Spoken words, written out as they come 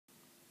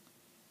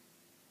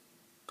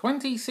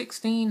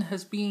2016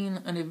 has been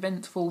an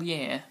eventful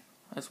year.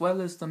 As well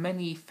as the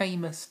many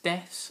famous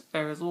deaths,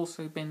 there has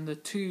also been the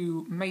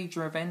two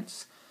major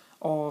events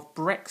of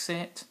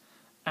Brexit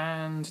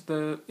and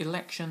the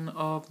election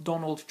of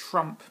Donald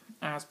Trump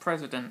as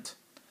president.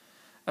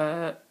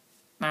 Now,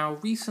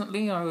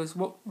 recently I was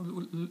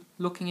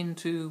looking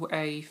into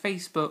a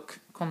Facebook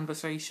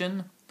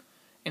conversation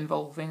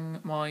involving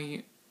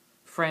my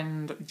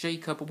friend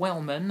Jacob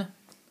Wellman,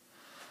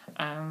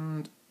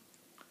 and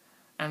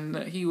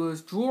he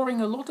was drawing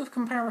a lot of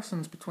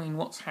comparisons between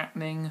what's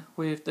happening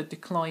with the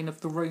decline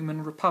of the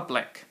Roman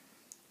Republic.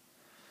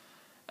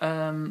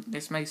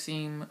 This may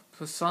seem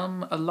for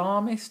some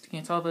alarmist,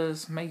 yet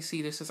others may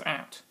see this as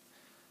apt.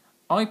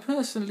 I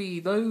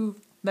personally, though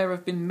there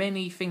have been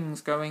many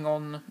things going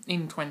on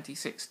in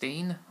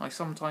 2016, I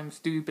sometimes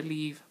do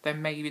believe there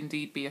may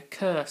indeed be a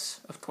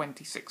curse of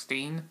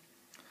 2016.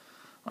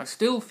 I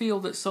still feel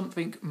that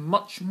something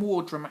much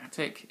more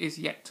dramatic is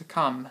yet to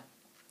come.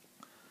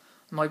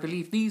 And I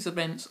believe these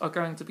events are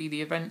going to be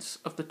the events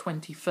of the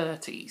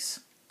 2030s.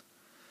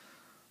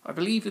 I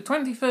believe the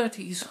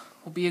 2030s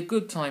will be a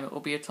good time. It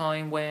will be a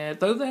time where,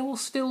 though there will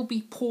still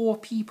be poor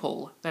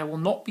people, there will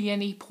not be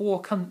any poor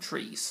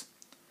countries.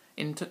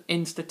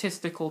 In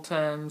statistical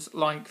terms,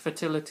 like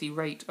fertility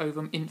rate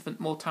over infant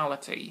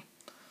mortality.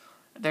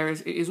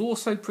 It is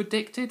also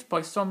predicted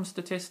by some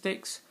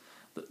statistics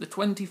that the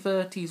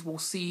 2030s will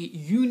see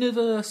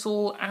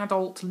universal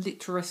adult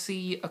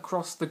literacy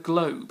across the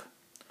globe.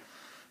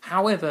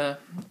 However,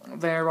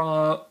 there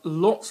are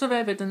lots of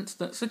evidence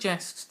that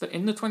suggests that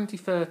in the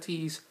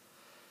 2030s,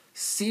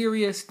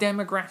 serious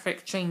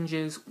demographic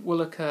changes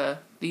will occur.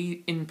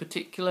 In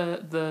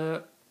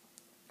particular,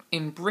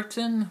 in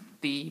Britain,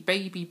 the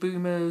baby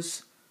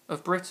boomers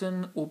of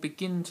Britain will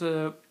begin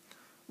to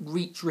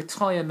reach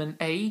retirement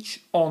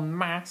age en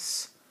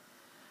masse.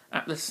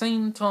 At the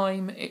same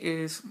time,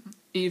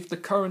 if the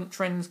current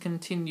trends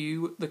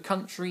continue, the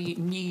country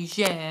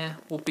Niger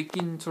will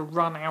begin to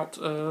run out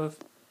of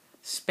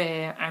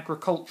spare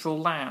agricultural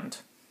land.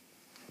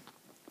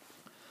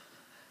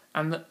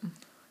 And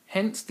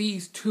hence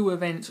these two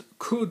events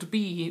could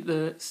be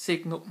the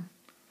signal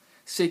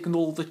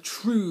the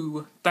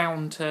true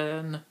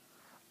downturn,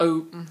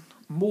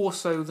 more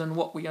so than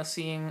what we are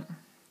seeing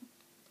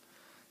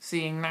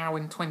now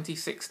in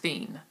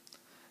 2016.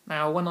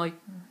 Now when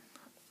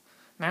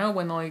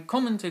I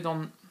commented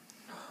on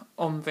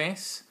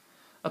this,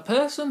 a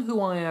person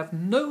who I have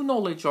no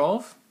knowledge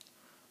of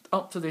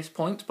up to this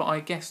point, but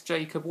I guess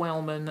Jacob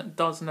Wellman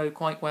does know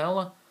quite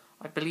well,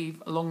 I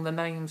believe along the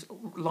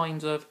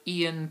lines of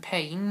Iain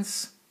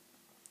Pains,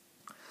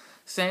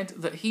 said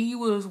that he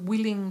was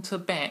willing to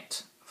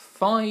bet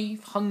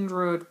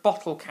 500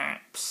 bottle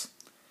caps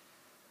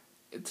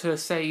to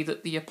say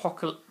that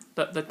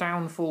the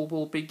downfall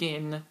will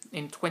begin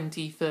in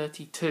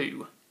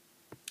 2032.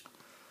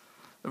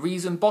 The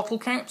reason bottle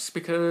caps,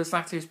 because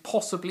that is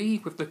possibly,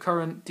 with the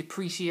current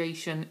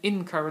depreciation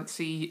in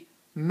currency,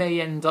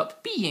 may end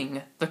up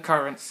being the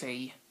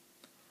currency.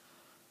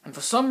 And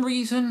for some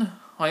reason,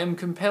 I am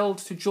compelled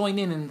to join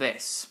in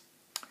this.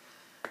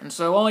 And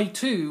so I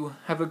too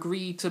have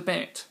agreed to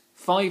bet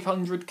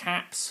 500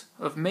 caps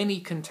of many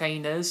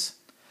containers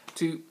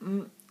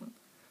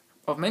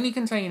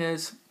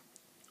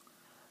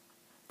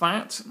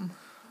that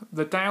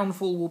the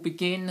downfall will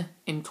begin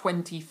in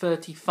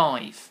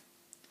 2035.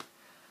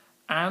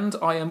 And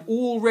I am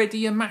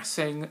already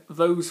amassing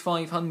those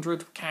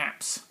 500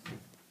 caps.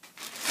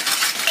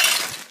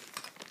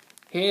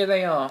 Here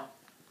they are.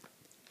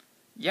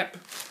 Yep,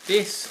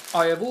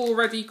 I have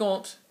already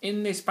got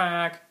in this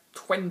bag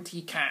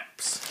 20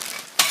 caps.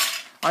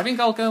 I think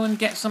I'll go and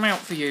get some out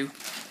for you.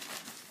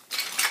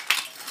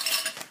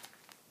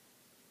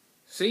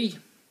 See?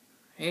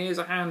 Here's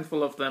a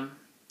handful of them.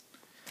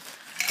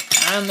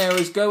 And there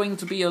is going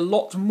to be a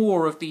lot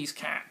more of these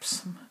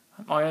caps.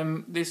 I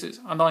am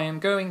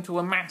going to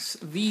amass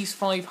these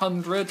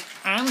 500,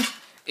 and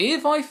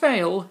if I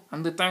fail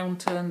and the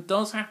downturn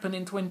does happen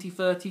in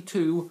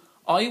 2032,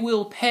 I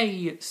will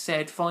pay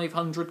said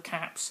 500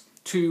 caps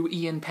to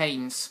Iain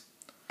Pains.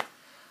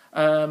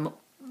 Now,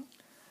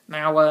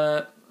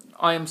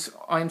 I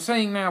am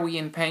saying now,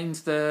 Iain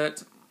Pains,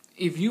 that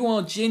if you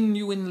are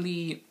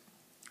genuinely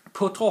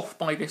put off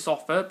by this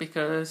offer,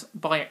 because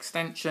by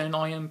extension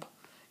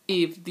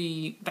if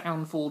the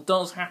downfall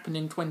does happen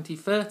in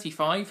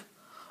 2035,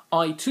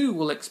 I too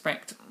will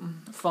expect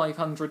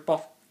 500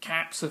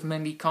 caps of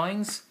many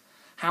kinds.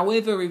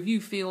 However, if you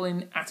feel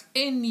at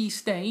any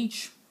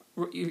stage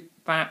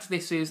that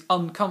this is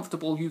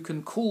uncomfortable, you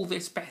can call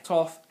this bet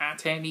off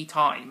at any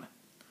time.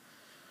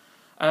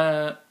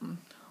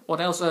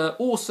 What else?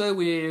 Also,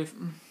 if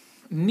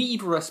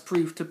neither us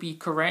prove to be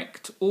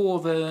correct, or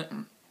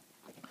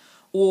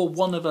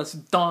one of us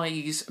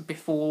dies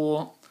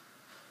before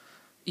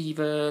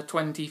either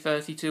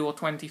 2032 or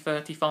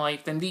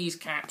 2035, then these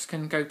caps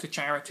can go to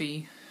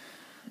charity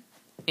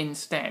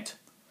instead.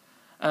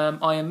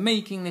 I am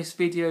making this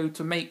video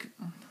to make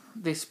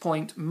this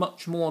point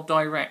much more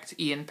direct,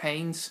 Iain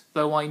Pains,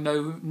 though I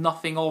know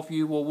nothing of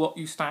you or what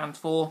you stand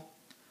for.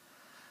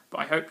 but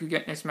I hope you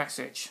get this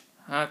message.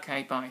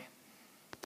 Okay, bye.